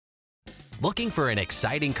Looking for an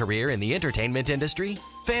exciting career in the entertainment industry?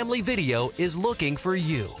 Family Video is looking for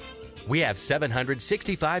you. We have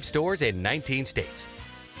 765 stores in 19 states.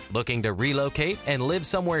 Looking to relocate and live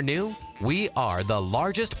somewhere new? We are the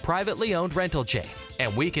largest privately owned rental chain,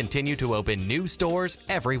 and we continue to open new stores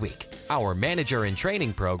every week. Our manager and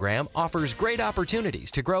training program offers great opportunities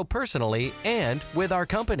to grow personally and with our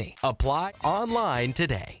company. Apply online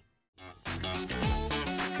today.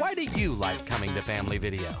 Why do you like coming to Family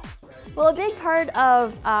Video? Well, a big part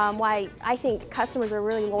of why I think customers are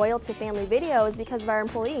really loyal to Family Video is because of our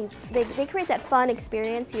employees. They create that fun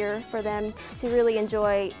experience here for them to really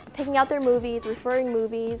enjoy picking out their movies, referring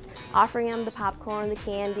movies, offering them the popcorn, the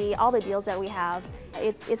candy, all the deals that we have.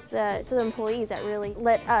 It's the employees that really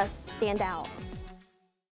let us stand out.